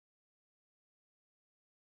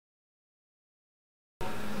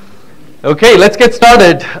Okay, let's get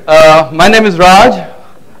started. My name is Raj.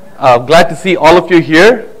 Glad to see all of you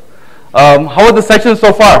here. How are the sessions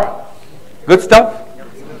so far? Good stuff?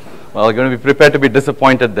 Well, you're going to be prepared to be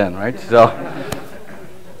disappointed then, right? So,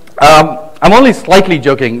 I'm only slightly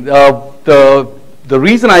joking. The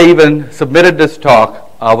reason I even submitted this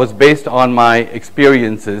talk was based on my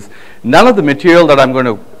experiences. None of the material that I'm going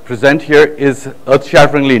to present here is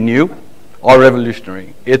earth-shatteringly new or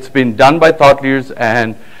revolutionary. It's been done by thought leaders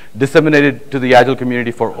and disseminated to the Agile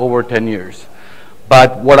community for over 10 years.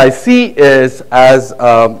 But what I see is, as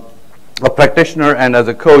a practitioner and as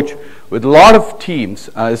a coach, with a lot of teams,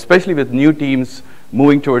 especially with new teams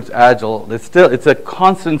moving towards Agile, it's a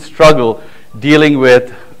constant struggle dealing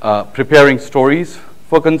with preparing stories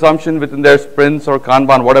for consumption within their sprints or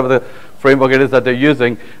Kanban, whatever the framework it is that they're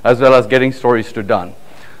using, as well as getting stories to done.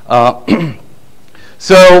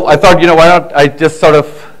 So I thought, why not I just sort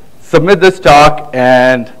of submit this talk,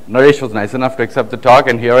 and Naresh was nice enough to accept the talk,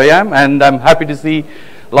 and here I am, and I'm happy to see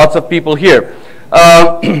lots of people here.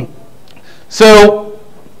 So,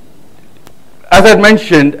 as I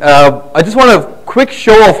mentioned, I just want a quick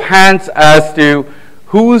show of hands as to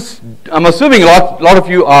I'm assuming a lot of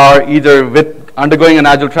you are either undergoing an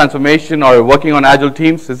Agile transformation or working on Agile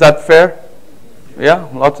teams. Is that fair? Yeah,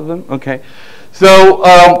 lots of them? Okay. So,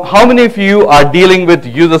 how many of you are dealing with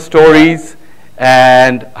user stories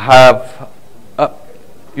and have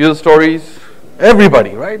user stories?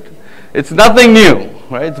 Everybody, right? It's nothing new,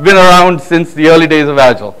 right? It's been around since the early days of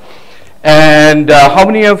Agile. And how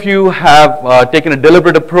many of you have taken a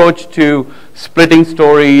deliberate approach to splitting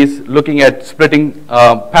stories, looking at splitting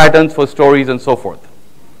patterns for stories and so forth?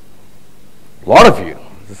 A lot of you.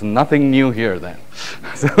 There's nothing new here then.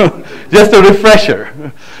 So just a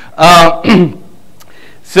refresher.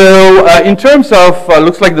 So in terms of,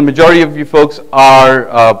 looks like the majority of you folks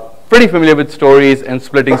are pretty familiar with stories and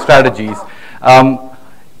splitting strategies.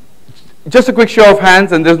 Just a quick show of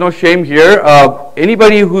hands, and there's no shame here.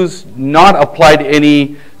 Anybody who's not applied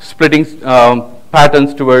any splitting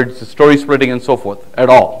patterns towards story splitting and so forth at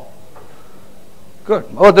all? Good.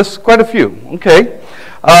 Oh, there's quite a few. Okay.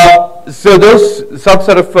 So those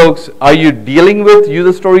subset of folks, are you dealing with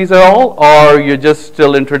user stories at all, or you're just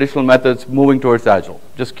still in traditional methods moving towards Agile?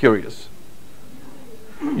 Just curious.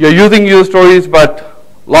 You're using user stories, but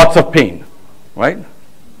lots of pain, right?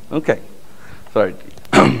 Okay. Sorry.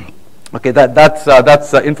 Okay,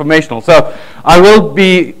 that's informational. So I will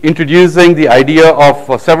be introducing the idea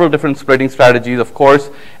of several different splitting strategies, of course.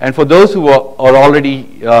 And for those who are already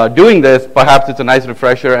doing this, perhaps it's a nice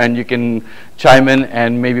refresher, and you can chime in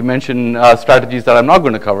and maybe mention strategies that I'm not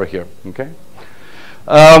going to cover here. Okay.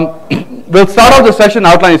 We'll start off the session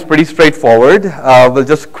outline is pretty straightforward. We'll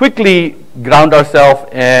just quickly ground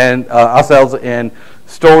ourselves in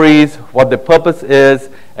stories, what the purpose is,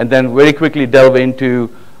 and then very quickly delve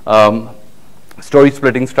into story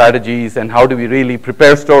splitting strategies and how do we really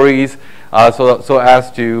prepare stories so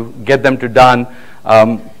as to get them to done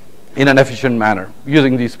in an efficient manner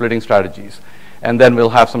using these splitting strategies. And then we'll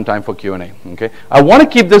have some time for Q&A. Okay? I want to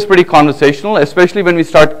keep this pretty conversational, especially when we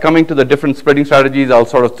start coming to the different splitting strategies. I'll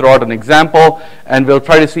sort of throw out an example, and we'll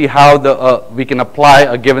try to see how we can apply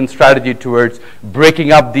a given strategy towards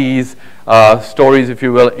breaking up these stories, if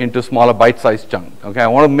you will, into smaller bite-sized chunks. Okay, I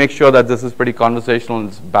want to make sure that this is pretty conversational and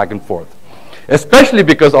it's back and forth, especially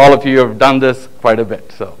because all of you have done this quite a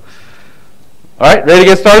bit. So, all right, ready to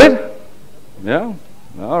get started? Yeah.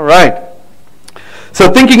 All right. So,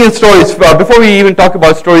 thinking in stories. Before we even talk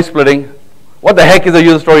about story splitting, what the heck is a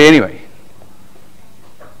user story anyway?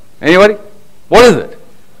 Anybody? What is it?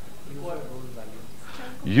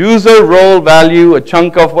 User role value, a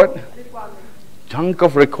chunk of what? Chunk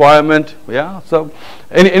of requirement. Yeah. So,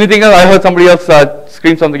 anything else? I heard somebody else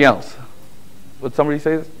scream something else. Would somebody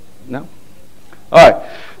say this? No? All right.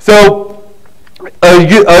 So,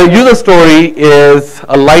 a user story is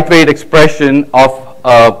a lightweight expression of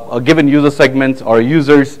a given user segment or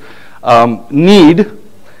user's need,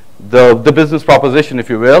 the business proposition, if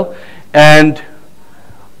you will. And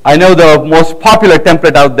I know the most popular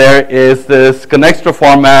template out there is this Connextra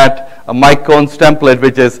format, a Mike Cohn's template,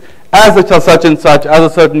 which is as a such and such, as a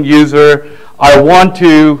certain user, I want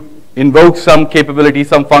to invoke some capability,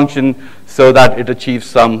 some function, so that it achieves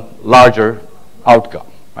some larger outcome.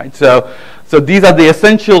 Right? So these are the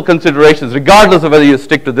essential considerations, regardless of whether you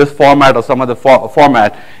stick to this format or some other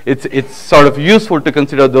format. It's sort of useful to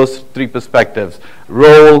consider those three perspectives: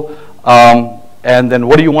 role, and then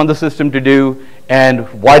what do you want the system to do, and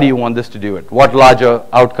why do you want this to do it? What larger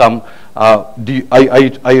outcome are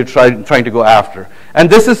you trying to go after? And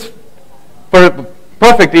this is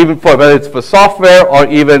perfect even for whether it's for software or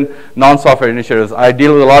even non-software initiatives. I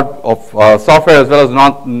deal with a lot of software as well as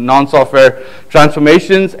non-software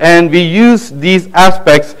transformations, and we use these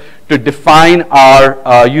aspects to define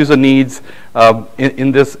our user needs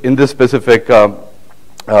in this specific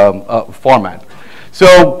format.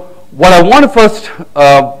 So what I want to first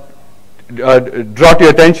draw to your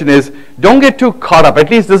attention is, don't get too caught up. At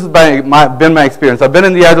least this has been my experience. I've been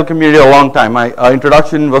in the Agile community a long time. My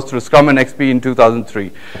introduction was through Scrum and XP in 2003.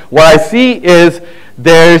 What I see is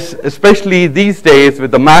there's, especially these days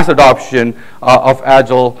with the mass adoption of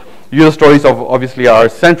Agile, user stories obviously are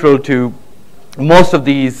central to most of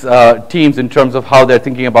these teams in terms of how they're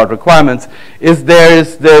thinking about requirements, is there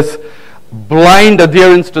is this blind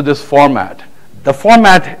adherence to this format. The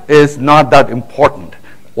format is not that important.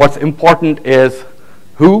 What's important is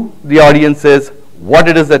who the audience is, what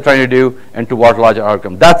it is they're trying to do, and to what larger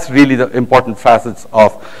outcome. That's really the important facets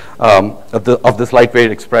of this lightweight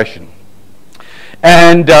expression.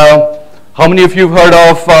 And how many of you have heard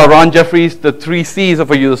of Ron Jeffries' the 3 C's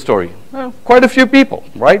of a user story? Well, quite a few people,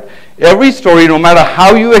 right? Every story, no matter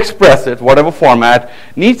how you express it, whatever format,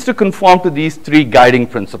 needs to conform to these 3 guiding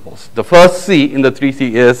principles. The first C in the 3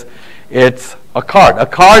 C is, it's a card. A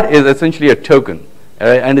card is essentially a token.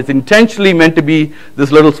 And it's intentionally meant to be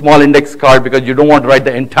this little small index card because you don't want to write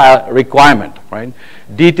the entire requirement, right?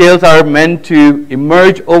 Details are meant to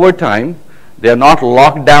emerge over time. They are not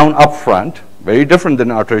locked down up front, very different than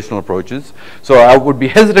our traditional approaches. So I would be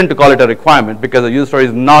hesitant to call it a requirement because a user story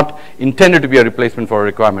is not intended to be a replacement for a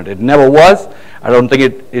requirement. It never was. I don't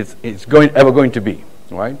think it's ever going to be,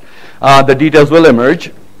 right? The details will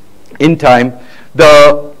emerge in time.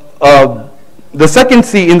 The second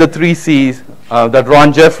C in the 3 C's that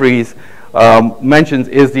Ron Jeffries mentions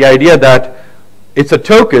is the idea that it's a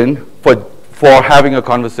token for having a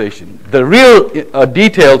conversation. The real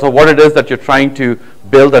details of what it is that you're trying to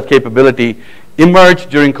build, that capability, emerge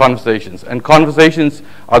during conversations. And conversations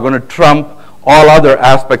are going to trump all other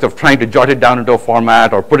aspects of trying to jot it down into a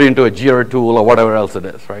format or put it into a Jira tool or whatever else it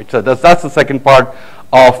is, right? So that's the second part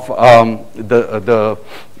of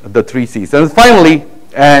the 3 C's. And finally,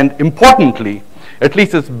 and importantly, at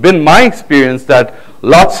least it's been my experience that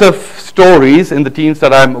lots of stories in the teams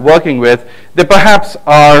that I'm working with, they perhaps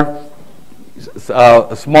are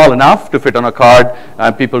small enough to fit on a card.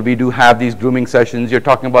 We do have these grooming sessions. You're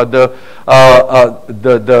talking about the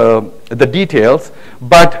details,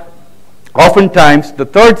 but oftentimes the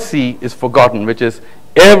third C is forgotten, which is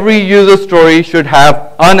every user story should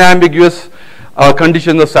have unambiguous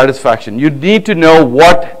conditions of satisfaction. You need to know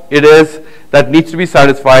what it is that needs to be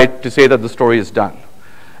satisfied to say that the story is done.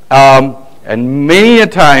 And many a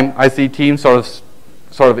time I see teams sort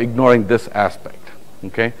of ignoring this aspect.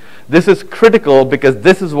 Okay, this is critical because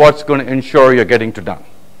this is what's going to ensure you're getting to done.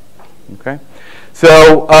 Okay,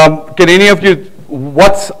 so can any of you,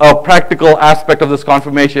 what's a practical aspect of this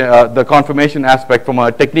confirmation, the confirmation aspect from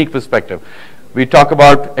a technique perspective? We talk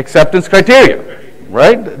about acceptance criteria,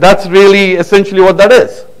 right? That's really essentially what that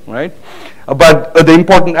is, right? But the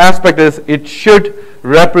important aspect is it should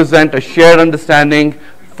represent a shared understanding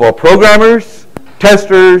for programmers,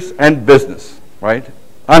 testers, and business, right?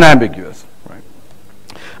 Unambiguous, right?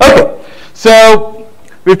 Okay, so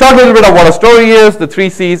we've talked a little bit about what a story is, the 3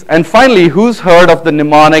 C's, and finally, who's heard of the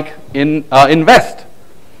mnemonic invest,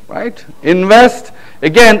 right? Invest,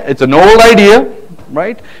 again, it's an old idea,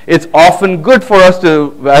 right? It's often good for us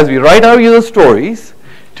to, as we write our user stories,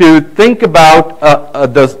 to think about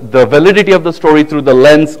the validity of the story through the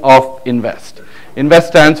lens of invest. Invest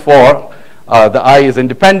stands for, the I is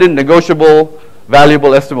independent, negotiable,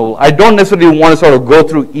 valuable, estimable. I don't necessarily want to sort of go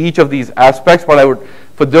through each of these aspects, but I would,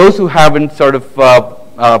 for those who haven't sort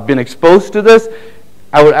of been exposed to this,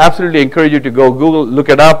 I would absolutely encourage you to go Google, look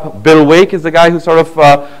it up. Bill Wake is the guy who sort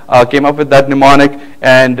of came up with that mnemonic,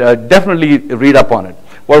 and definitely read up on it.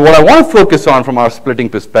 Well, what I want to focus on from our splitting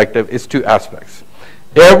perspective is 2 aspects.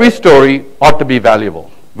 Every story ought to be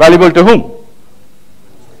valuable. Valuable to whom?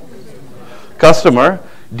 Customer.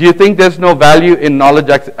 Do you think there's no value in knowledge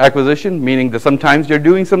acquisition? Meaning that sometimes you're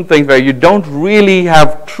doing some things where you don't really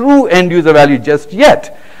have true end user value just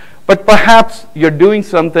yet, but perhaps you're doing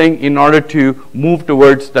something in order to move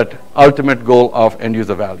towards that ultimate goal of end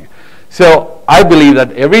user value. So I believe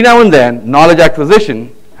that every now and then, knowledge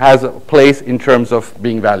acquisition has a place in terms of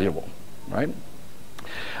being valuable, right?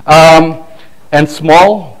 And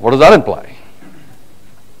small, what does that imply?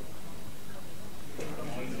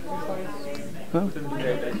 Huh?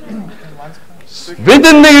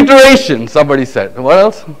 Within the iteration, somebody said. What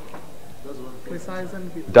else?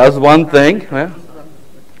 Does one thing. Yeah.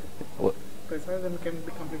 Precise and can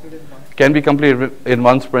be completed in one. Can be completed in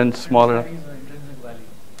one sprint, small enough.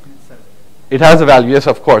 it has a value, yes,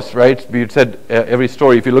 of course, right? We said every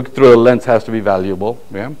story, if you look through a lens, has to be valuable.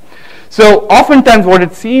 Yeah. So oftentimes what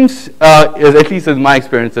it seems is, at least in my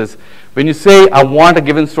experiences, when you say, I want a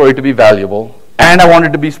given story to be valuable, and I want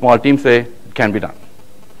it to be small, teams say, it can be done,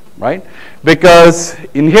 right? Because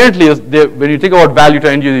inherently, when you think about value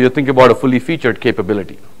to end user, you think about a fully featured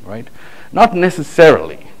capability, right? Not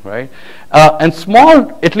necessarily, right? And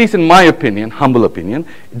small, at least in my opinion, humble opinion,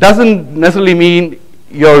 doesn't necessarily mean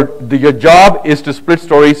your job is to split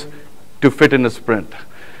stories to fit in a sprint.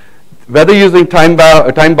 Whether using time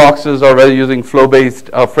boxes or whether using flow-based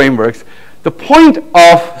frameworks, the point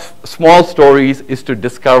of small stories is to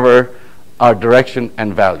discover our direction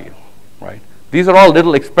and value, right? These are all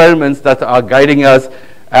little experiments that are guiding us.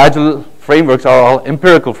 Agile frameworks are all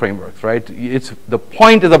empirical frameworks, right? The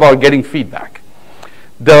point is about getting feedback.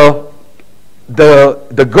 The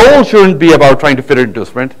goal shouldn't be about trying to fit it into a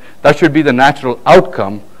sprint. That should be the natural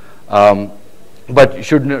outcome, but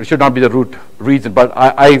should not be the root reason. But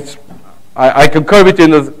I concur with you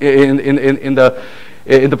in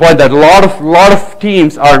the point that a lot of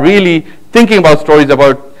teams are really thinking about stories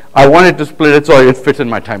about, I wanted to split it so it fits in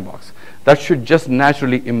my time box. That should just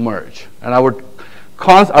naturally emerge. And I would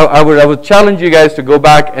challenge you guys to go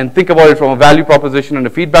back and think about it from a value proposition and a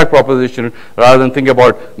feedback proposition, rather than think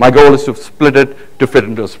about, my goal is to split it to fit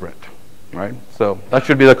into a sprint, right? So that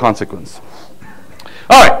should be the consequence.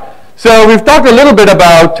 All right, so we've talked a little bit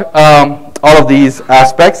about all of these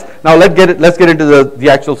aspects. Now let's get into the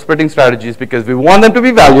actual splitting strategies, because we want them to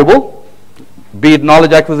be valuable, be it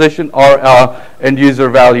knowledge acquisition or end user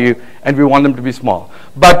value, and we want them to be small.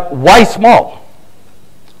 But why small?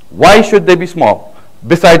 Why should they be small?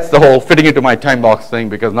 Besides the whole fitting into my time box thing,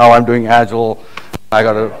 because now I'm doing Agile, I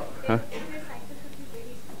got to...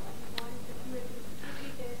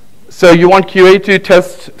 So you want QA to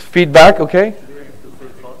test feedback, okay?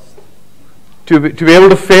 To be able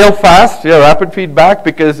to fail fast, yeah, rapid feedback,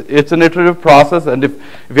 because it's an iterative process, and if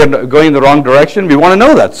you're going in the wrong direction, we want to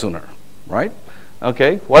know that sooner, right?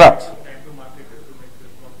 Okay, what else?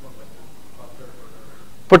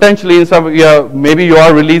 Potentially, in some, maybe you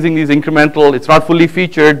are releasing these incremental, it's not fully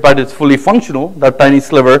featured, but it's fully functional, that tiny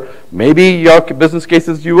sliver. Maybe your business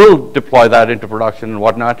cases, you will deploy that into production and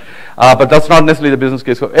whatnot. But that's not necessarily the business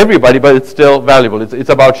case for everybody, but it's still valuable. It's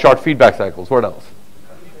about short feedback cycles. What else?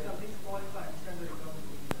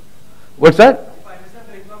 What's that?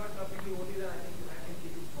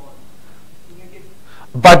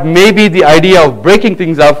 But maybe the idea of breaking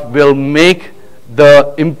things up will make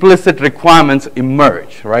the implicit requirements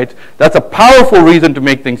emerge, right? That's a powerful reason to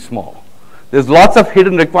make things small. There's lots of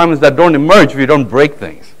hidden requirements that don't emerge if you don't break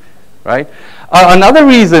things, right? Another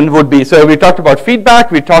reason would be, so we talked about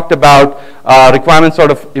feedback, we talked about requirements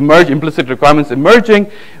sort of emerge, implicit requirements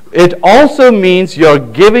emerging. It also means you're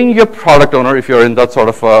giving your product owner, if you're in that sort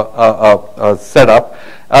of a setup,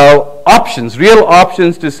 options, real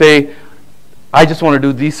options to say, I just want to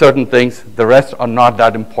do these certain things, the rest are not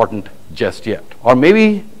that important just yet, or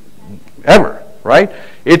maybe ever, right?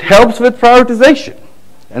 It helps with prioritization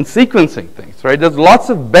and sequencing things, right? There's lots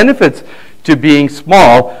of benefits to being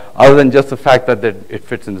small, other than just the fact that it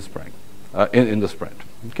fits in the sprint, in the sprint.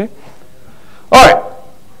 Okay. All right.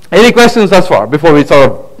 Any questions thus far before we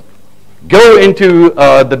sort of go into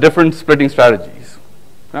the different splitting strategies?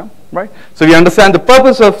 Yeah? Right. So we understand the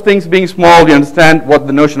purpose of things being small. We understand what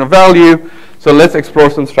the notion of value. So let's explore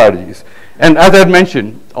some strategies. And as I had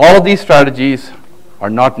mentioned, all of these strategies are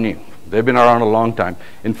not new. They've been around a long time.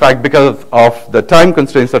 In fact, because of the time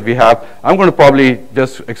constraints that we have, I'm going to probably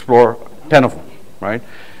just explore 10 of them, right?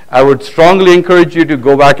 I would strongly encourage you to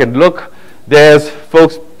go back and look. There's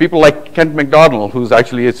people like Kent McDonald, who's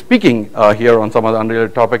actually speaking here on some other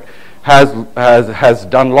unrelated topic, has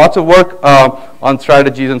done lots of work on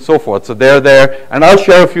strategies and so forth. So they're there, and I'll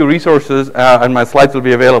share a few resources, and my slides will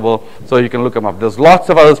be available, so you can look them up. There's lots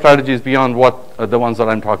of other strategies beyond the ones that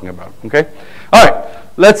I'm talking about. Okay, all right.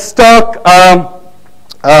 Let's talk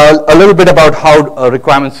a little bit about how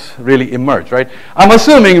requirements really emerge. Right. I'm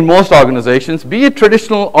assuming in most organizations, be it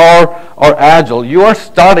traditional or agile, you are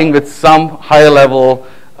starting with some higher level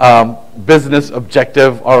business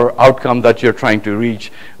objective or outcome that you're trying to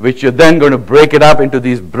reach, which you're then going to break it up into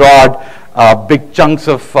these broad, big chunks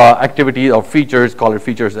of activity or features. Call it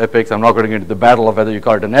features, epics. I'm not going to get into the battle of whether you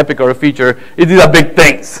call it an epic or a feature. These are big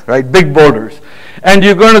things, right? Big boulders. And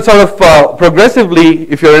you're going to sort of progressively,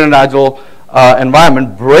 if you're in an agile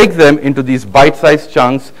environment, break them into these bite-sized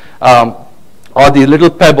chunks or these little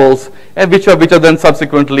pebbles, and which are then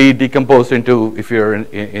subsequently decomposed into, if you're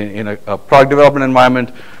in a product development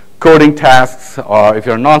environment, coding tasks, or if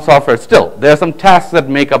you're non-software, still, there are some tasks that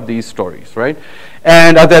make up these stories, right?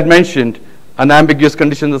 And as I had mentioned, unambiguous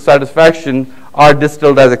conditions of satisfaction are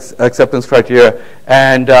distilled as acceptance criteria,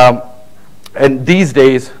 and these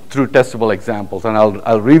days through testable examples. And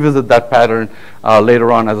I'll revisit that pattern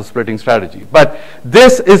later on as a splitting strategy. But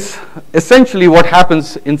this is essentially what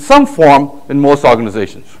happens in some form in most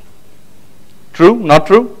organizations. True? Not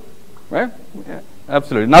true? Right? Yeah,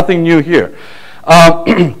 absolutely. Nothing new here.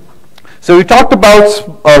 So we talked about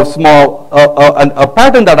a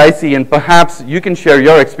pattern that I see, and perhaps you can share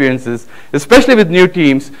your experiences, especially with new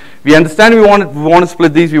teams. We understand we want to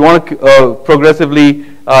split these. We want to progressively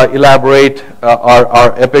elaborate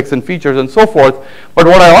our epics and features and so forth. But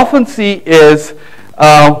what I often see is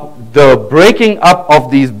the breaking up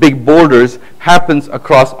of these big boulders happens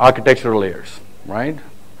across architectural layers, right?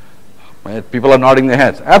 Right? People are nodding their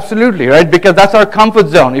heads. Absolutely, right? Because that's our comfort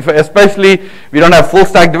zone. If especially we don't have full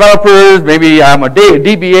stack developers, maybe I'm a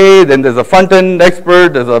DBA, then there's a front end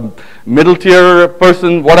expert, there's a middle tier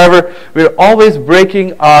person, whatever. We're always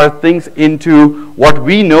breaking our things into what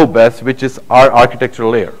we know best, which is our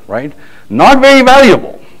architectural layer, right? Not very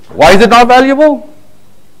valuable. Why is it not valuable?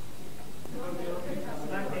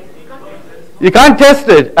 You can't test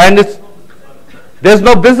it, and there's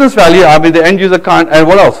no business value. I mean, the end user can't, and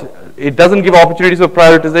what else? It doesn't give opportunities for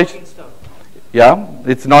prioritization. Yeah,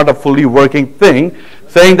 it's not a fully working thing.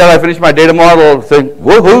 Saying that I finished my data model, saying,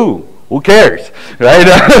 woohoo, who cares, right?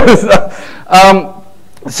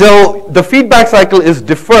 So the feedback cycle is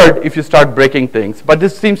deferred if you start breaking things. But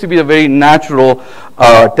this seems to be a very natural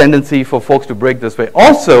tendency for folks to break this way.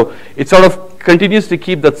 Also, it sort of continues to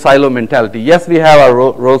keep that silo mentality. Yes, we have our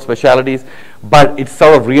role specialities, but it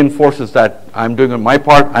sort of reinforces that I'm doing my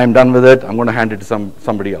part, I'm done with it, I'm going to hand it to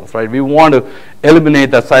somebody else, right? We want to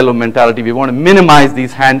eliminate that silo mentality. We want to minimize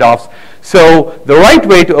these handoffs. So the right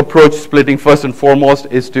way to approach splitting first and foremost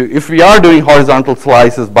is to, if we are doing horizontal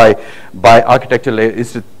slices by architecture layer,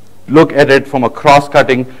 is to look at it from a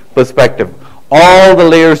cross-cutting perspective. All the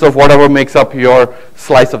layers of whatever makes up your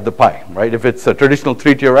slice of the pie, right? If it's a traditional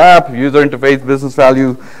 3-tier app, user interface, business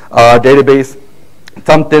value, database,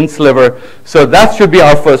 some thin sliver. So that should be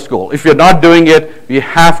our first goal. If you're not doing it, we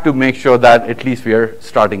have to make sure that at least we are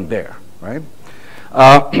starting there, right?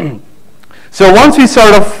 So once we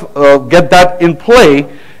sort of get that in play,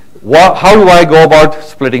 how do I go about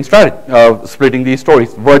splitting these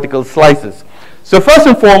stories, vertical slices? So first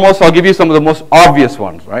and foremost, I'll give you some of the most obvious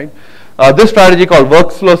ones, right? This strategy called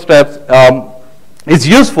workflow steps is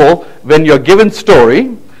useful when your given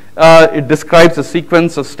story, it describes a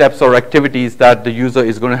sequence of steps or activities that the user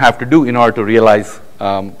is going to have to do in order to realize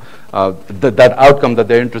that outcome that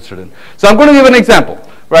they're interested in. So I'm going to give an example,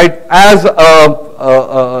 right? As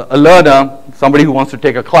a learner, somebody who wants to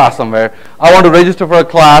take a class somewhere, I want to register for a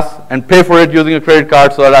class and pay for it using a credit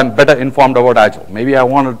card so that I'm better informed about Agile. Maybe I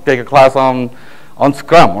want to take a class on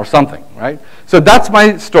Scrum or something, right? So that's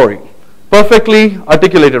my story. Perfectly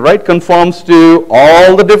articulated, right? Conforms to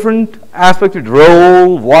all the different aspects of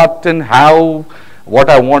role, what and how, what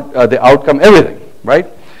I want, the outcome, everything, right?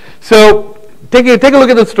 So take a look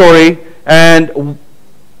at the story, and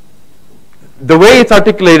the way it's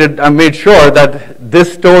articulated, I made sure that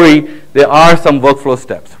this story, there are some workflow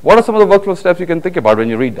steps. What are some of the workflow steps you can think about when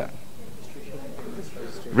you read that?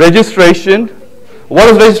 Registration. What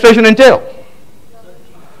does registration entail?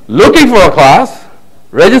 Looking for a class,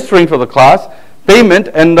 registering for the class, payment,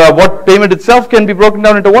 and what payment itself can be broken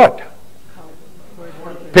down into what?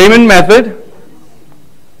 Payment method,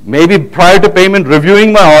 maybe prior to payment,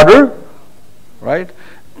 reviewing my order, right?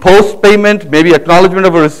 Post-payment, maybe acknowledgement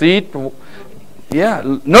of a receipt. Yeah,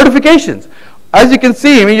 notifications. As you can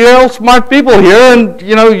see, I mean, you're all smart people here, and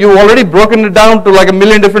you've already broken it down to like a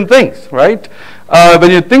million different things, right?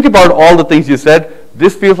 When you think about all the things you said,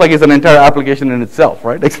 this feels like it's an entire application in itself,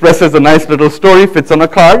 right? Expresses a nice little story, fits on a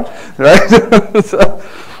card, right?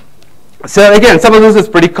 So again, some of this is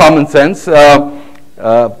pretty common sense.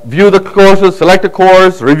 View the courses, select a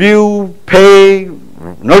course, review, pay,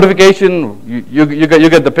 notification, you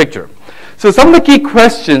get the picture. So some of the key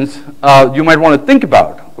questions you might want to think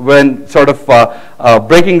about when sort of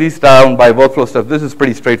breaking these down by workflow stuff, this is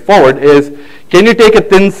pretty straightforward, is can you take a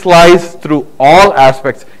thin slice through all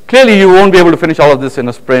aspects? Clearly, you won't be able to finish all of this in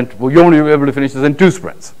a sprint. You won't be able to finish this in 2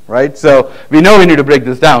 sprints, right? So we know we need to break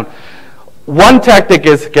this down. One tactic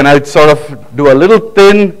is, can I sort of do a little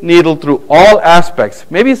thin needle through all aspects?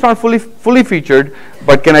 Maybe it's not fully featured,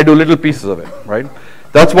 but can I do little pieces of it, right?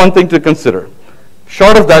 That's one thing to consider.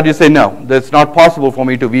 Short of that, you say, no, it's not possible for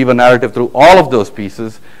me to weave a narrative through all of those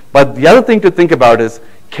pieces. But the other thing to think about is,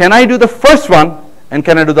 can I do the first one and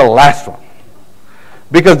can I do the last one?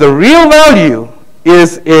 Because the real value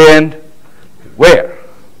is in where?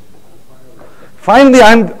 Finally,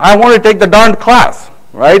 I want to take the darn class,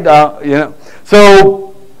 right?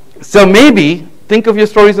 So maybe think of your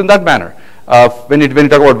stories in that manner. When you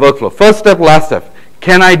talk about workflow, first step, last step.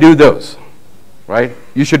 Can I do those? Right?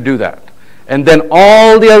 You should do that. And then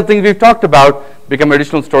all the other things we've talked about become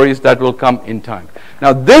additional stories that will come in time.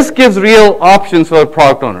 Now, this gives real options for a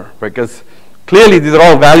product owner, because clearly these are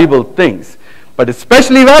all valuable things, but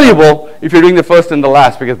especially valuable if you're doing the first and the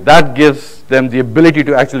last, because that gives them the ability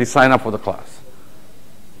to actually sign up for the class.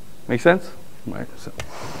 Make sense? Right. So.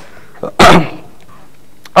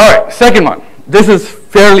 All right, second one. This is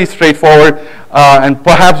fairly straightforward, and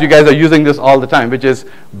perhaps you guys are using this all the time, which is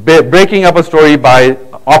breaking up a story by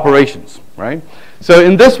operations, right? So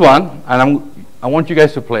in this one, and I want you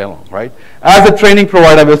guys to play along, right? As a training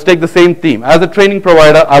provider, we'll take the same theme. As a training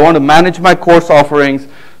provider, I want to manage my course offerings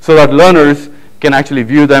so that learners can actually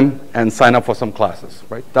view them and sign up for some classes,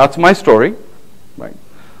 right? That's my story, right?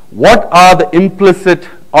 What are the implicit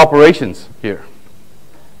operations here?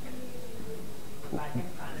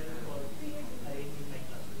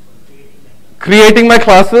 Creating my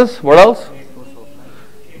classes. What else?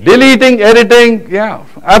 Deleting, editing. Yeah,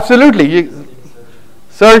 absolutely.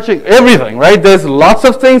 Searching, everything, right? There's lots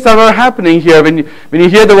of things that are happening here. When you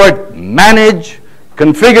hear the word manage,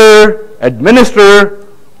 configure, administer,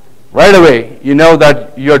 right away, you know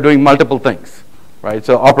that you're doing multiple things, right?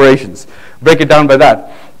 So operations. Break it down by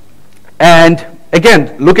that. And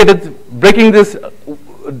again, look at it, breaking this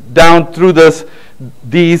down through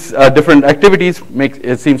these different activities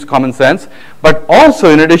it seems common sense, but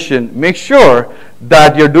also in addition, make sure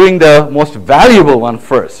that you're doing the most valuable one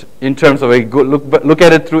first in terms of a good look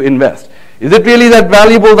at it through invest. Is it really that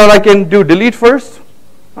valuable that I can do delete first?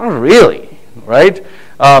 Not really, right?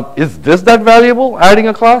 Is this that valuable, adding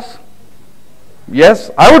a class?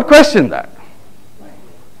 Yes, I would question that,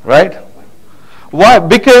 right? Why?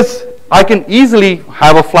 Because I can easily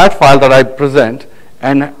have a flat file that I present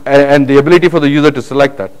and the ability for the user to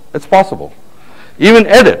select that. It's possible. Even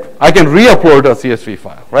edit, I can re-upload a CSV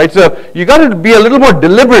file, right? So you got to be a little more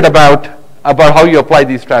deliberate about how you apply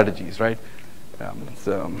these strategies, right?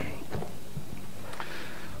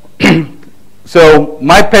 So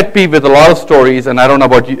my pet peeve with a lot of stories, and I don't know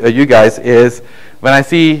about you guys, is when I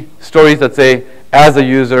see stories that say, as a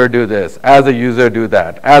user do this, as a user do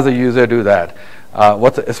that, as a user do that.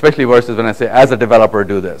 What's especially worse is when I say, as a developer,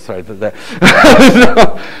 do this. Right? The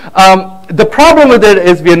problem with it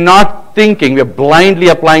is we're not thinking, we're blindly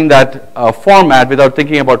applying that format without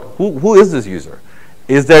thinking about who is this user.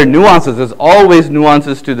 Is there nuances? There's always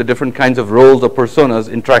nuances to the different kinds of roles or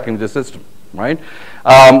personas interacting with the system. Right?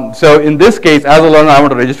 So in this case, as a learner, I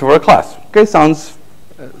want to register for a class. Okay, sounds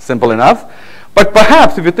simple enough. But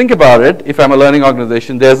perhaps if you think about it, if I'm a learning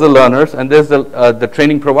organization, there's the learners and there's the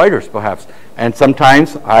training providers perhaps. And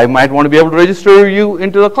sometimes I might want to be able to register you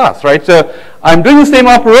into the class, right? So I'm doing the same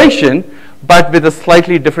operation, but with a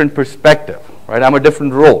slightly different perspective, right? I'm a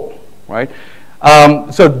different role, right?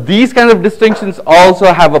 So these kind of distinctions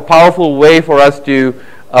also have a powerful way for us to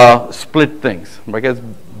split things, because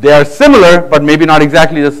they are similar, but maybe not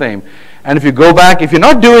exactly the same. And if you go back, if you're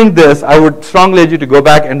not doing this, I would strongly urge you to go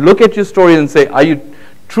back and look at your story and say, are you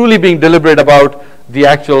truly being deliberate about the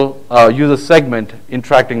actual user segment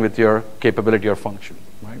interacting with your capability or function,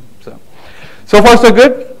 right? So far so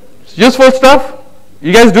good? It's useful stuff?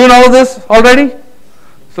 You guys doing all of this already?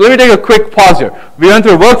 So let me take a quick pause here. We went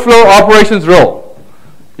through workflow, operations, role.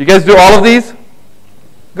 You guys do all of these?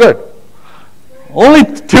 Good. Only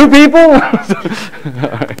 2 people? All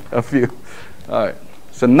right, a few. All right.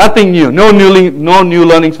 So nothing new, no new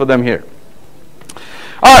learnings for them here.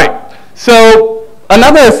 All right, so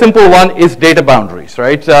another simple one is data boundaries,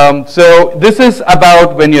 right? So this is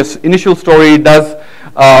about when your initial story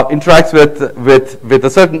interacts with a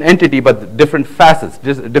certain entity, but different facets,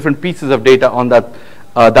 different pieces of data on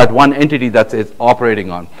that one entity that it's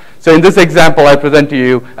operating on. So in this example, I present to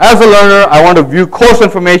you, as a learner, I want to view course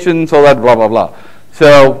information so that blah, blah, blah.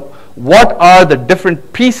 So what are the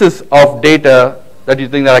different pieces of data that you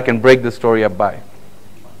think that I can break this story up by?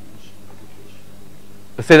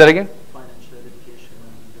 Say that again? Financial education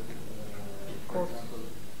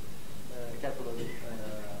and capital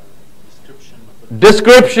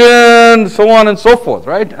description, so on and so forth,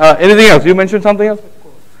 right? Anything else? You mentioned something else?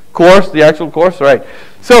 Course, the actual course, right?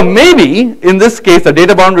 So maybe in this case, the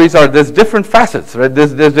data boundaries are there's different facets, right?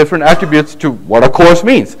 There's different attributes to what a course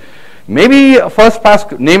means. Maybe a first pass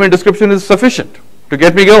name and description is sufficient to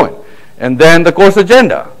get me going. And then the course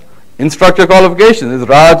agenda, instructor qualifications. Is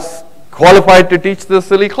Raj qualified to teach this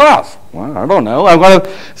silly class? Well, I don't know.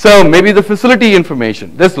 So maybe the facility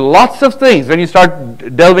information. There's lots of things. When you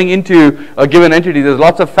start delving into a given entity, there's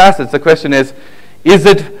lots of facets. The question is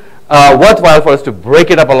it worthwhile for us to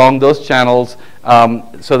break it up along those channels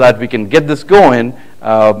so that we can get this going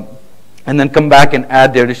and then come back and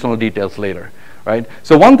add the additional details later, right?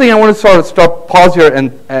 So one thing I want to sort of pause here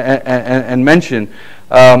and mention,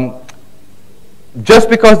 just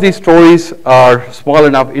because these stories are small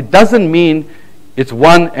enough, it doesn't mean it's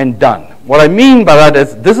one and done. What I mean by that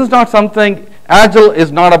is this is not something, Agile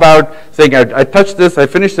is not about saying I touched this, I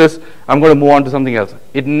finished this, I'm going to move on to something else.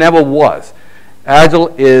 It never was.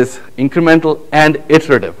 Agile is incremental and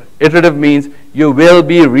iterative. Iterative means you will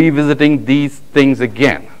be revisiting these things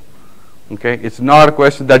again. Okay? It's not a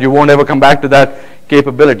question that you won't ever come back to that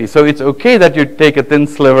capability. So it's okay that you take a thin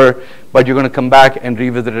sliver, but you're going to come back and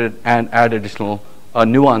revisit it and add additional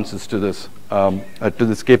nuances to this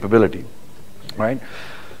capability, right?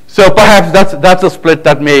 So perhaps that's a split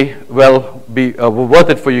that may well be worth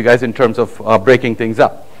it for you guys in terms of breaking things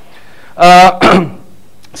up.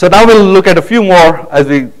 So now we'll look at a few more, as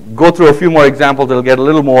we go through a few more examples, it'll get a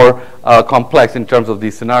little more complex in terms of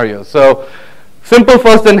these scenarios. So simple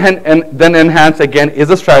first and then enhance, again, is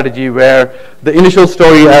a strategy where the initial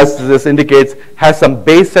story, as this indicates, has some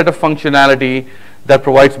base set of functionality that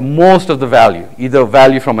provides most of the value, either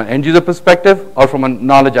value from an end user perspective or from a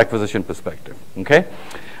knowledge acquisition perspective, okay?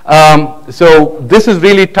 So this is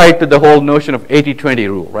really tied to the whole notion of 80-20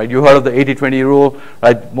 rule, right? You heard of the 80-20 rule,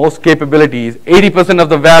 right? Most capabilities, 80% of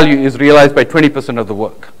the value is realized by 20% of the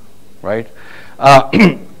work, right?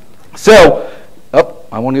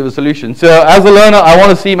 I won't give a solution. So as a learner, I want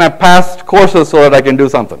to see my past courses so that I can do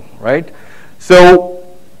something, right? So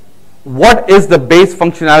what is the base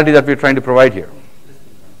functionality that we're trying to provide here?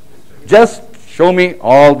 Just show me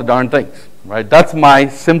all the darn things, right? That's my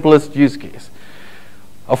simplest use case.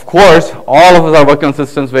 Of course, all of us are working on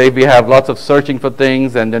systems where we have lots of searching for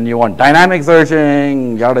things, and then you want dynamic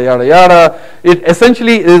searching, yada, yada, yada. It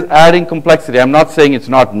essentially is adding complexity. I'm not saying it's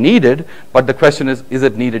not needed, but the question is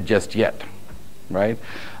it needed just yet, right?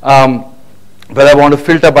 But I want to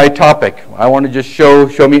filter by topic. I want to just show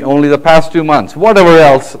me only the past 2 months. Whatever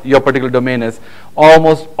else your particular domain is,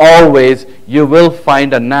 almost always you will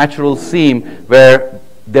find a natural seam where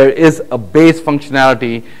there is a base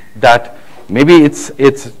functionality that maybe it's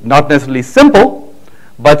not necessarily simple,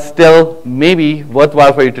 but still maybe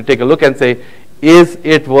worthwhile for you to take a look and say, is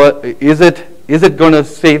it going to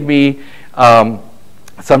save me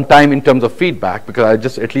some time in terms of feedback, because I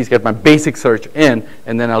just at least get my basic search in,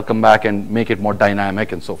 and then I'll come back and make it more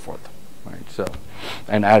dynamic and so forth, right? So,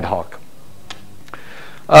 and ad hoc.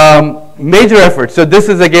 Major effort. So this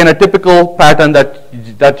is again a typical pattern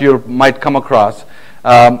that you might come across.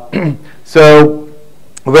 So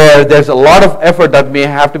where there's a lot of effort that may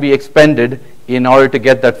have to be expended in order to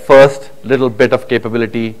get that first little bit of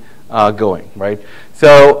capability going, right?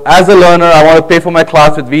 So as a learner, I want to pay for my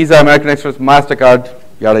class with Visa, American Express, MasterCard,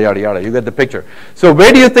 yada, yada, yada. You get the picture. So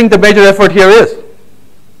where do you think the major effort here is?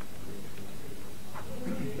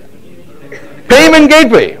 Payment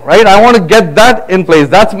gateway, right? I want to get that in place.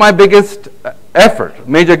 That's my biggest effort,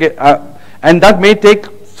 and that may take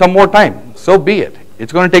some more time. So be it.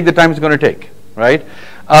 It's going to take the time it's going to take, right?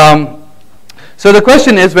 So the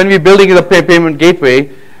question is, when we're building the payment gateway,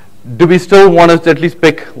 do we still want to at least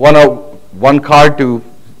pick one card to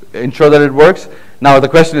ensure that it works? Now the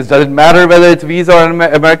question is, does it matter whether it's Visa or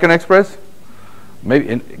American Express?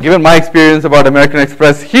 Maybe, given my experience about American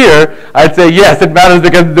Express here, I'd say yes, it matters,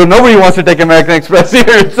 because nobody wants to take American Express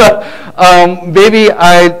here. So maybe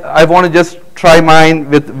I want to just try mine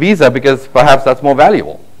with Visa because perhaps that's more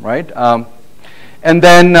valuable, right? And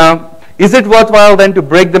then is it worthwhile then to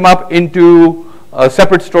break them up into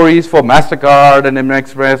separate stories for MasterCard and American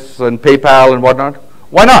Express and PayPal and whatnot?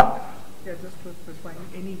 Why not? Yeah, just specifying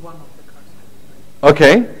any one of the cards.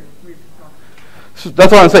 Okay. So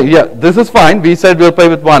that's what I'm saying. Yeah, this is fine. We said we'll play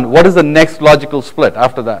with one. What is the next logical split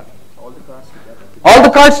after that? All the cards together. All the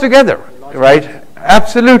cards together, right?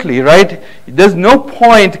 Absolutely, right? There's no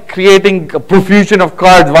point creating a profusion of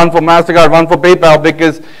cards, one for MasterCard, one for PayPal,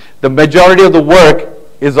 because the majority of the work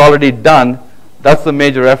is already done. That's the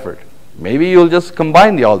major effort. Maybe you'll just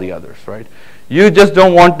combine all the others, right? You just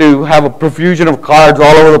don't want to have a profusion of cards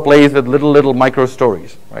all over the place with little micro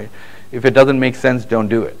stories, right? If it doesn't make sense, don't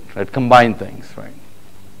do it, right? Combine things, right?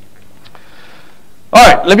 All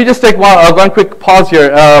right, let me just take one quick pause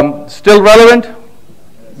here. Still relevant?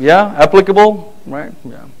 Yeah, applicable, right?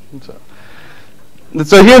 Yeah.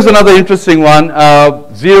 So here's another interesting one,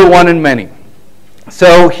 0, 1, and many.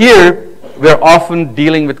 So here, we're often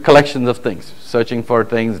dealing with collections of things. searching for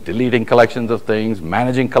things, deleting collections of things,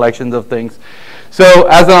 managing collections of things. So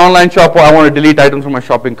as an online shopper, I want to delete items from my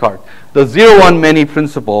shopping cart. The 0-1 many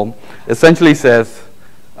principle essentially says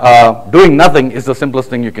doing nothing is the simplest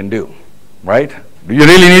thing you can do, right? Do you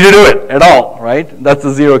really need to do it at all, right? That's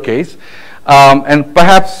the 0 case. And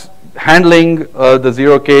perhaps handling the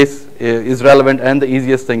 0 case is relevant and the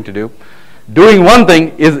easiest thing to do. Doing one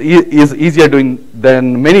thing is easier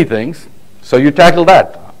than many things, so you tackle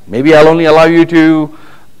that. Maybe I'll only allow you to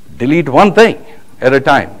delete one thing at a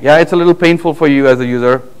time. Yeah, it's a little painful for you as a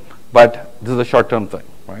user, but this is a short-term thing,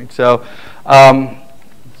 right? So,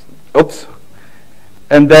 oops.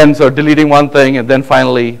 And then, so deleting one thing, and then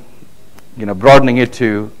finally, broadening it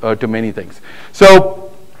to many things.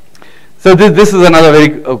 So this is another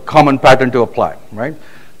very common pattern to apply, right?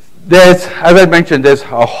 As I mentioned, there's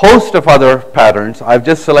a host of other patterns. I've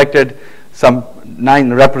just selected some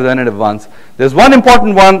 9 representative ones. There's one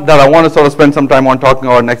important one that I want to sort of spend some time on talking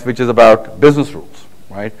about next, which is about business rules,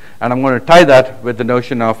 right? And I'm going to tie that with the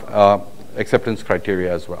notion of acceptance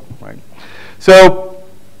criteria as well, right? So,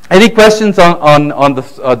 any questions on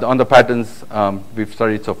the patterns we've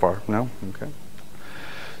studied so far? No? Okay.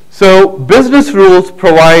 So, business rules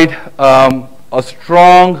provide a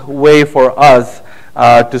strong way for us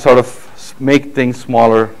to sort of make things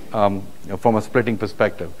smaller from a splitting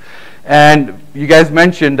perspective. And you guys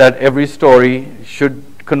mentioned that every story should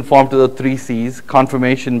conform to the 3 C's,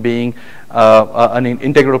 confirmation being an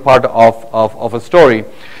integral part of a story.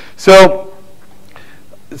 So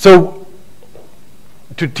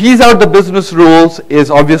to tease out the business rules is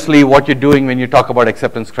obviously what you're doing when you talk about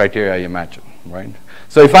acceptance criteria, I imagine, right?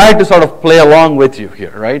 So if I had to sort of play along with you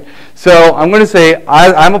here, right? So I'm going to say,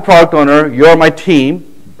 I'm a product owner, you're my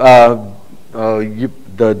team, the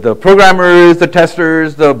programmers, the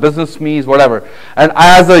testers, the business me's, whatever. And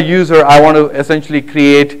as a user, I want to essentially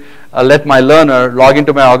create, let my learner log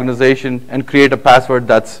into my organization and create a password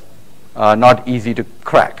that's not easy to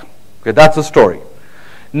crack. Okay, that's the story.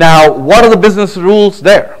 Now, what are the business rules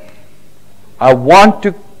there? I want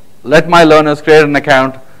to let my learners create an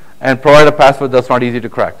account and provide a password that's not easy to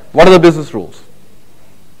crack. What are the business rules?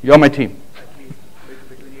 You're my team.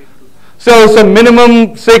 So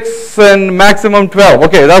minimum 6 and maximum 12.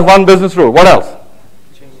 Okay, that's one business rule. What else?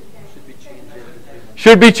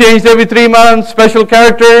 Should be changed every 3 months. Special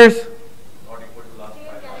characters.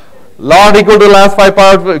 Not equal to the last 5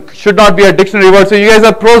 parts. Should not be a dictionary word. So you guys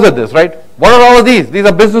are pros at this, right? What are all of these? These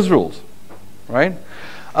are business rules, right?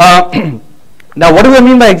 Now, what do I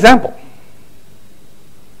mean by example?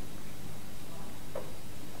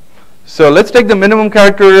 So let's take the minimum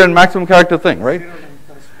character and maximum character thing, right?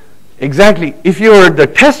 Exactly. If you're the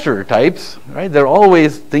tester types, right, they're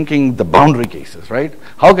always thinking the boundary cases, right?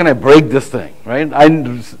 How can I break this thing, right?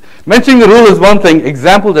 Mentioning the rule is one thing.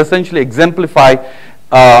 Examples essentially exemplify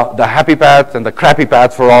the happy paths and the crappy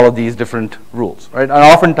paths for all of these different rules, right? And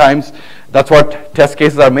oftentimes, that's what test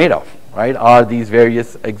cases are made of, right? Are these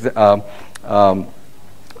various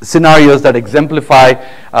scenarios that exemplify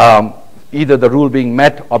either the rule being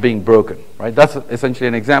met or being broken, right? That's essentially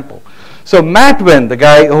an example. So Matt Wynn, the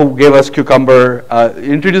guy who gave us Cucumber,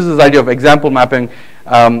 introduces this idea of example mapping,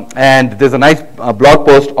 and there's a nice blog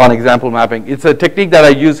post on example mapping. It's a technique that I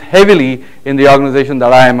use heavily in the organization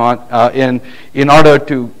that I am on in order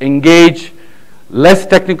to engage less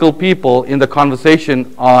technical people in the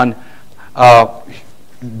conversation on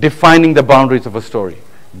defining the boundaries of a story.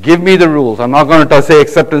 Give me the rules. I'm not going to say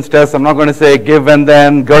acceptance test. I'm not going to say give and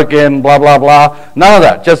then, gherkin, blah, blah, blah. None of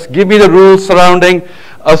that. Just give me the rules surrounding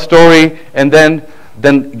a story, and then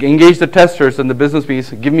engage the testers and the business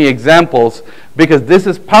piece. Give me examples, because this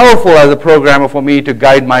is powerful as a programmer for me to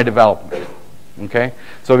guide my development. Okay?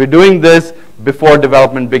 So we're doing this before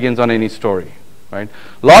development begins on any story. Right?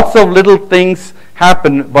 Lots of little things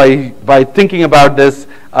happen by thinking about this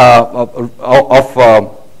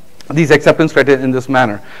these acceptance criteria in this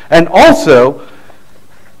manner. And also,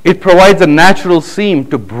 it provides a natural seam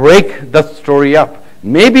to break the story up.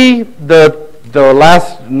 Maybe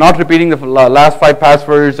not repeating the last 5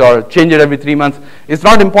 passwords or change it every 3 months is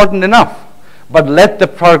not important enough. But let the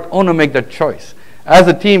product owner make that choice. As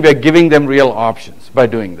a team, we're giving them real options by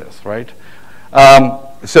doing this, right?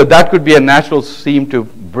 So that could be a natural seam to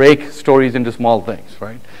break stories into small things,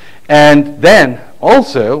 right? And then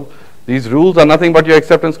also, these rules are nothing but your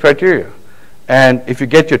acceptance criteria. And if you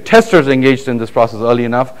get your testers engaged in this process early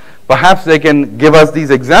enough, perhaps they can give us these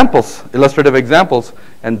examples, illustrative examples,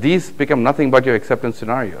 and these become nothing but your acceptance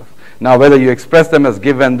scenarios. Now, whether you express them as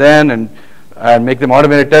give and then and make them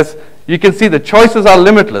automated tests, you can see the choices are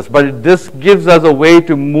limitless, but this gives us a way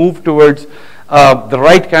to move towards the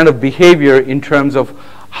right kind of behavior in terms of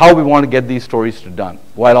how we want to get these stories done,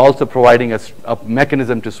 while also providing a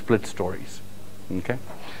mechanism to split stories. Okay.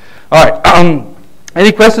 All right.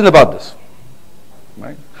 Any questions about this?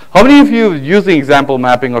 Right. How many of you are using example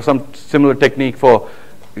mapping or some similar technique for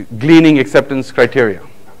gleaning acceptance criteria?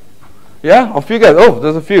 Yeah, a few guys. Oh,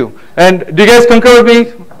 there's a few. And do you guys concur with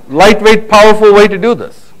me? Lightweight, powerful way to do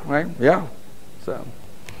this, right? Yeah. So,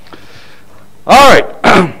 all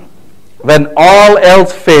right. When all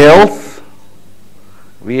else fails,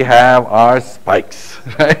 we have our spikes,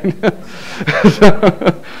 right?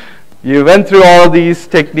 So, you went through all these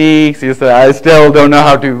techniques. You said, I still don't know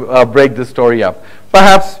how to break this story up.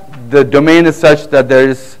 Perhaps the domain is such that there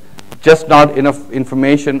is just not enough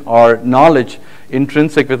information or knowledge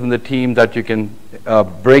intrinsic within the team that you can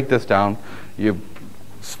break this down.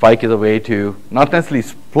 Spike is a way to not necessarily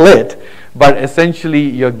split, but essentially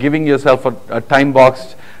you're giving yourself a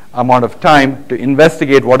time-boxed amount of time to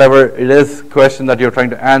investigate whatever it is question that you're trying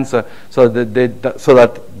to answer, so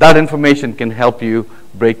that that information can help you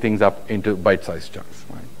break things up into bite-sized chunks.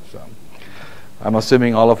 Right? So I'm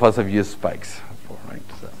assuming all of us have used spikes before, right?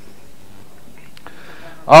 So.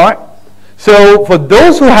 All right. So for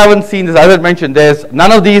those who haven't seen this, as I mentioned,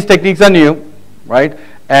 none of these techniques are new, right?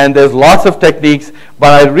 And there's lots of techniques,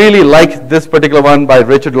 but I really like this particular one by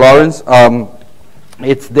Richard Lawrence.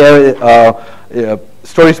 It's their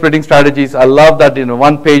story splitting strategies. I love that in a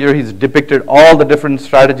one-pager he's depicted all the different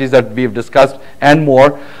strategies that we've discussed and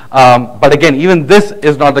more. But again, even this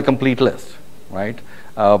is not the complete list, right?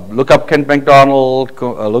 Look up Kent McDonald.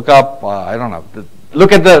 Look up I don't know.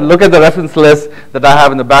 Look at the reference list that I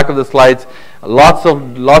have in the back of the slides. Lots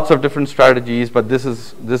of different strategies, but this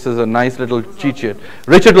is a nice little cheat sheet.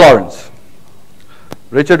 Richard Lawrence,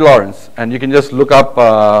 and you can just look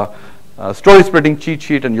up story splitting cheat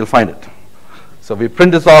sheet and you'll find it. So we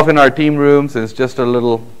print this off in our team rooms. It's just a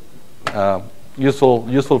little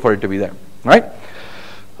useful for it to be there, right?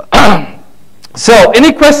 So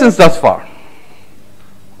any questions thus far?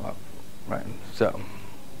 Right. So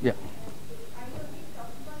yeah.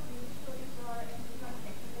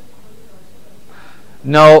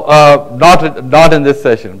 No, not in this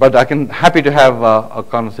session, but I can happy to have a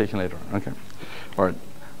conversation later on. Okay. All right.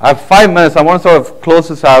 I have 5 minutes. I want to sort of close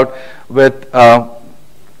this out with a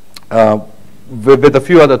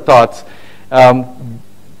few other thoughts.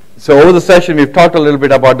 So over the session, we've talked a little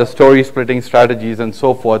bit about the story splitting strategies and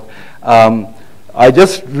so forth. I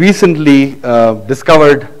just recently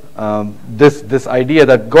discovered this idea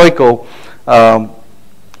that Goiko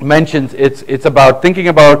mentions. It's about thinking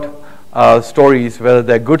about stories, whether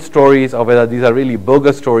they're good stories or whether these are really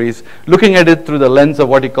bogus stories, looking at it through the lens of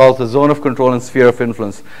what he calls the zone of control and sphere of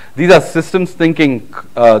influence. These are systems thinking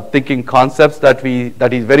concepts that he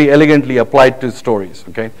very elegantly applied to stories.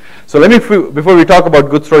 Okay, so let me, before we talk about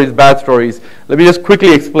good stories, bad stories, let me just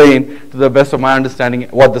quickly explain to the best of my understanding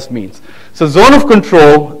what this means. So zone of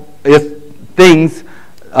control is things,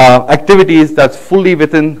 activities that's fully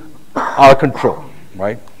within our control,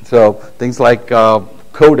 right? So things like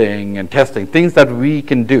coding and testing, things that we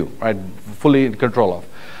can do, right, fully in control of.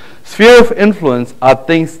 Sphere of influence are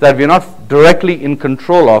things that we're not directly in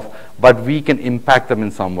control of, but we can impact them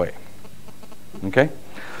in some way. Okay?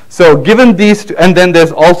 So given these two, and then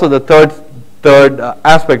there's also the third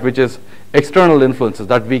aspect, which is external influences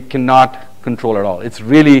that we cannot control at all. It's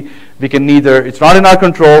really, it's not in our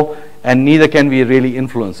control, and neither can we really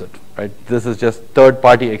influence it, right? This is just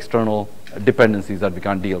third-party external dependencies that we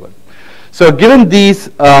can't deal with. So given these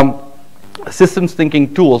systems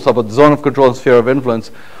thinking tools about the zone of control and sphere of influence,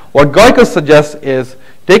 what Goiko suggests is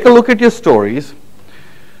take a look at your stories,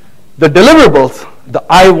 the deliverables, the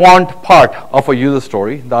I want part of a user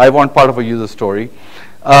story,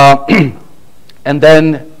 and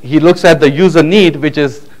then he looks at the user need, which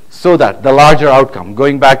is so that the larger outcome,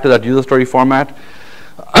 going back to that user story format.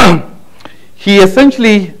 He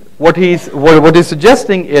essentially, what he's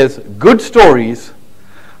suggesting is good stories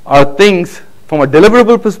are things from a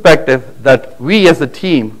deliverable perspective that we as a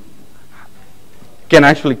team can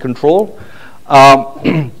actually control,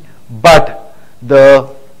 but the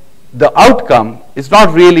outcome is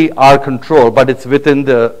not really our control, but it's within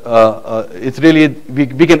it's really,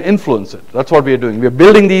 we can influence it. That's what we are doing. We are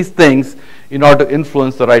building these things in order to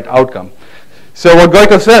influence the right outcome. So what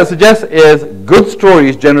Goiko suggests is good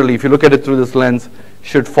stories generally, if you look at it through this lens,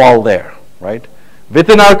 should fall there, right?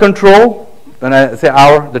 Within our control. When I say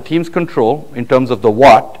the team's control in terms of the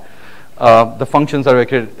what, the functions that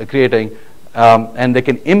we're creating, and they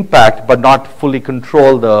can impact but not fully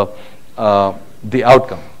control the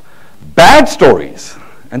outcome. Bad stories,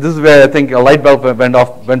 and this is where I think a light bulb went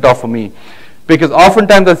off for me, because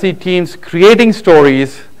oftentimes I see teams creating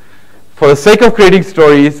stories for the sake of creating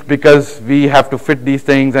stories, because we have to fit these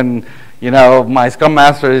things, and my Scrum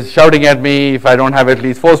Master is shouting at me if I don't have at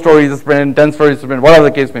least 4 stories a sprint, 10 stories a sprint, whatever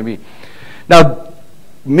the case may be. Now,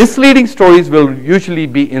 misleading stories will usually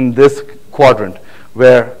be in this quadrant,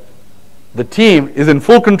 where the team is in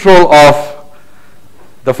full control of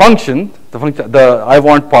the function, the I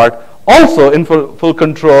want part, also in full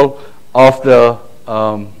control of the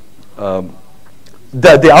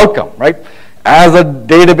outcome, right? As a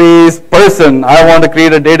database person, I want to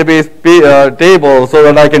create a database table so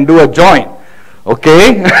that I can do a join.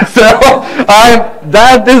 Okay, so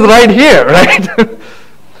that is right here, right?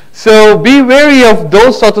 So be wary of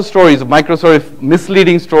those sorts of stories, micro-stories,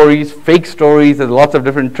 misleading stories, fake stories, there's lots of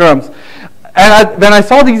different terms. And when I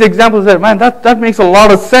saw these examples, I said, man, that makes a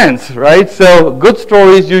lot of sense, right? So good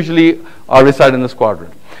stories usually reside in this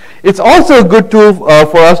quadrant. It's also a good tool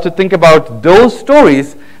for us to think about those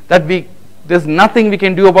stories that there's nothing we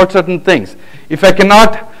can do about certain things. If I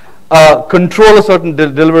cannot control a certain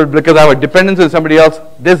deliverable because I have a dependency on somebody else,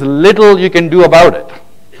 there's little you can do about it,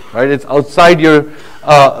 right? It's outside your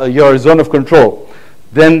zone of control.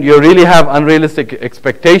 Then you really have unrealistic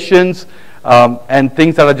expectations and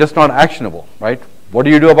things that are just not actionable, right? What do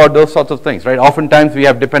you do about those sorts of things, right? Oftentimes we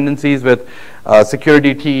have dependencies with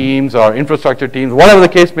security teams or infrastructure teams, whatever the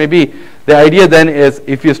case may be. The idea then is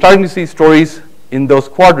if you're starting to see stories in those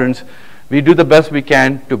quadrants, we do the best we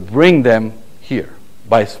can to bring them here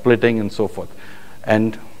by splitting and so forth.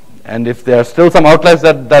 And if there are still some outliers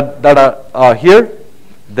that are here,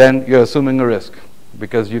 then you're assuming a risk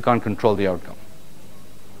because you can't control the outcome.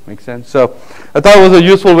 Make sense? So I thought it was a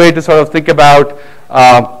useful way to sort of think about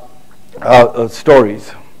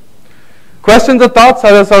stories. Questions or thoughts?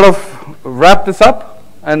 I'll sort of wrap this up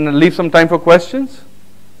and leave some time for questions.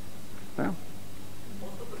 Yeah.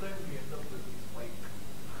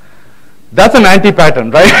 That's an anti-pattern,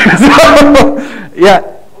 right? So,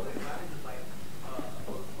 yeah.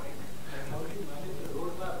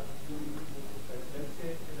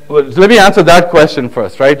 Well, let me answer that question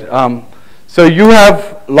first, right? So you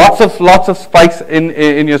have lots of spikes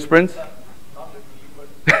in your sprints.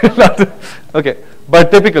 Okay,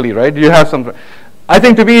 but typically, right? You have some. I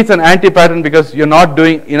think to me it's an anti-pattern because you're not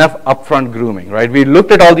doing enough upfront grooming, right? We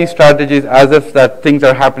looked at all these strategies as if that things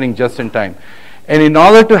are happening just in time. And in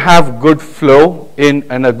order to have good flow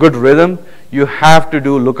and a good rhythm, you have to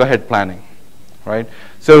do look-ahead planning, right?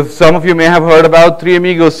 So some of you may have heard about Three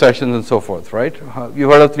Amigos sessions and so forth, right?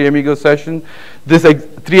 You've heard of Three Amigos session? This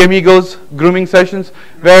Three Amigos grooming sessions,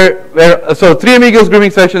 so Three Amigos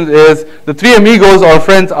grooming sessions is the three amigos or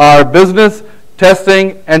friends are business,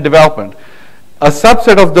 testing, and development. A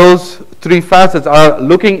subset of those three facets are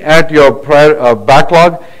looking at your prior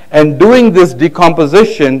backlog and doing this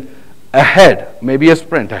decomposition ahead, maybe a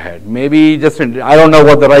sprint ahead, maybe just, I don't know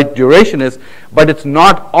what the right duration is, but it's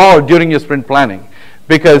not all during your sprint planning.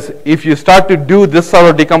 Because if you start to do this sort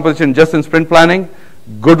of decomposition just in sprint planning,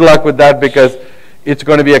 good luck with that because it's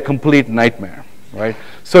going to be a complete nightmare, right?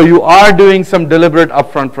 So you are doing some deliberate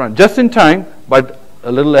upfront, just in time, but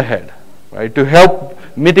a little ahead, right? To help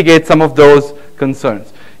mitigate some of those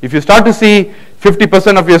concerns. If you start to see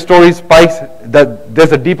 50% of your stories spikes, that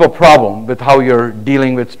there's a deeper problem with how you're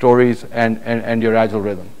dealing with stories and your agile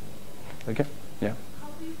rhythm. Okay? Yeah. How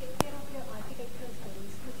do you take care of your architectural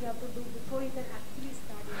studies, which you have to do before you can actually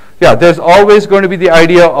start? Yeah, there's always going to be the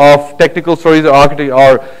idea of technical stories or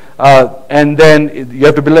architecture, and then you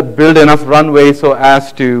have to build enough runway so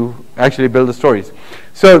as to actually build the stories.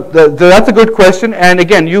 So that's a good question, and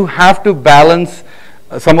again, you have to balance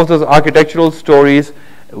some of those architectural stories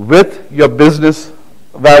with your business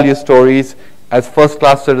value stories as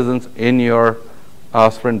first-class citizens in your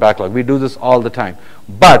sprint backlog. We do this all the time.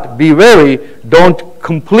 But be wary, don't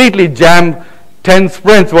completely jam 10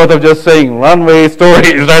 sprints worth of just saying runway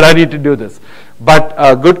stories, right? I need to do this.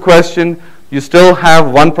 But good question. You still have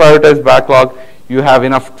one prioritized backlog. You have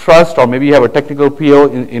enough trust, or maybe you have a technical PO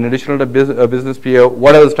in addition to business PO,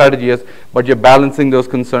 whatever the strategy is, but you're balancing those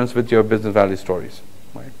concerns with your business value stories,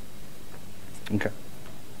 right? Okay.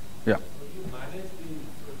 Yeah. You manage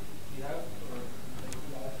we have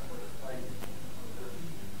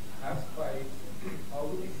spikes. How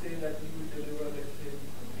do we say that we will deliver, let's say,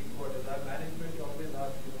 3 quarters? Our management always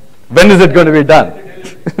asks, when is it going to be done?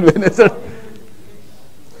 When is it?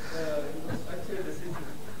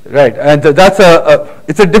 Right, and that's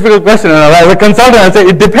it's a difficult question. And as a consultant, I say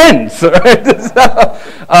it depends, right?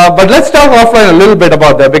 But let's talk offline a little bit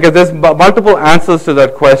about that because there's multiple answers to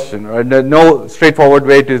that question. Right? There's no straightforward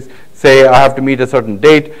way to say I have to meet a certain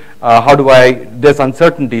date. How do there's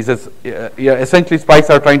uncertainties. Essentially spikes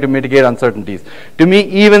are trying to mitigate uncertainties. To me,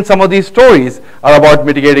 even some of these stories are about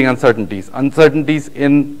mitigating uncertainties. Uncertainties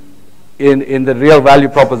in the real value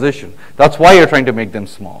proposition. That's why you're trying to make them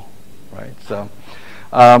small, right? So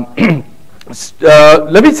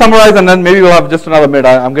let me summarize, and then maybe we'll have just another minute.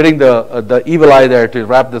 I'm getting the evil eye there to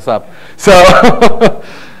wrap this up. So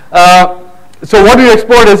so what we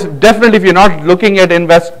explored is definitely, if you're not looking at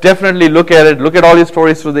invest, definitely look at it. Look at all your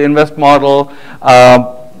stories through the invest model.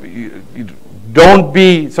 You don't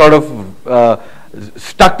be sort of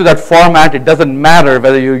stuck to that format. It doesn't matter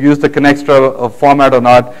whether you use the Connextra format or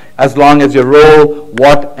not, as long as your role,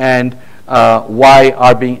 what, and why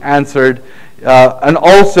are being answered. And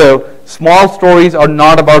also, small stories are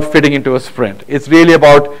not about fitting into a sprint. It's really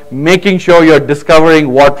about making sure you're discovering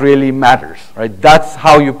what really matters, right? That's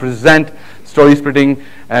how you present story splitting,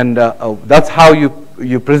 and that's how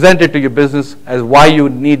you present it to your business as why you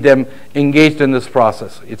need them engaged in this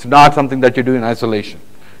process. It's not something that you do in isolation.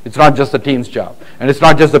 It's not just the team's job, and it's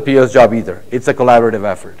not just the peer's job either. It's a collaborative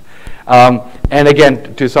effort. And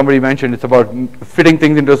again, to somebody mentioned, it's about fitting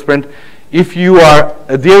things into a sprint. If you are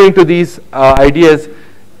adhering to these ideas,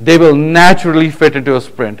 they will naturally fit into a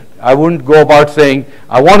sprint. I wouldn't go about saying,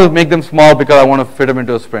 I want to make them small because I want to fit them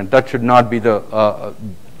into a sprint. That should not be the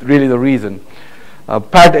really the reason.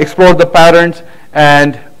 Explore the patterns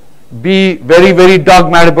and be very, very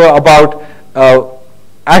dogmatic about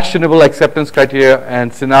actionable acceptance criteria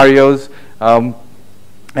and scenarios,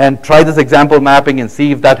 and try this example mapping and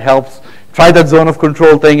see if that helps. Try that zone of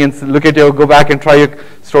control thing and go back and try your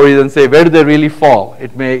stories and say, where do they really fall?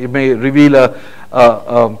 It may reveal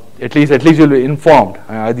at least you'll be informed.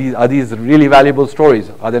 Are these really valuable stories?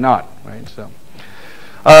 Are they not? Right.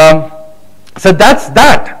 So that's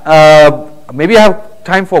that. Maybe I have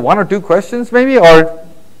time for one or two questions, maybe, or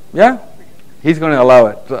yeah, he's going to allow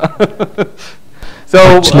it. So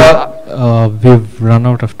actually, we've run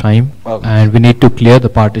out of time, and we need to clear the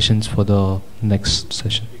partitions for the next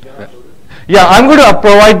session. Yeah, I'm going to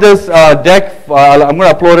provide this deck. I'm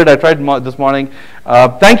going to upload it. I tried this morning.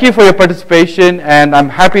 Thank you for your participation, and I'm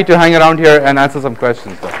happy to hang around here and answer some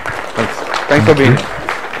questions. Thanks for being here.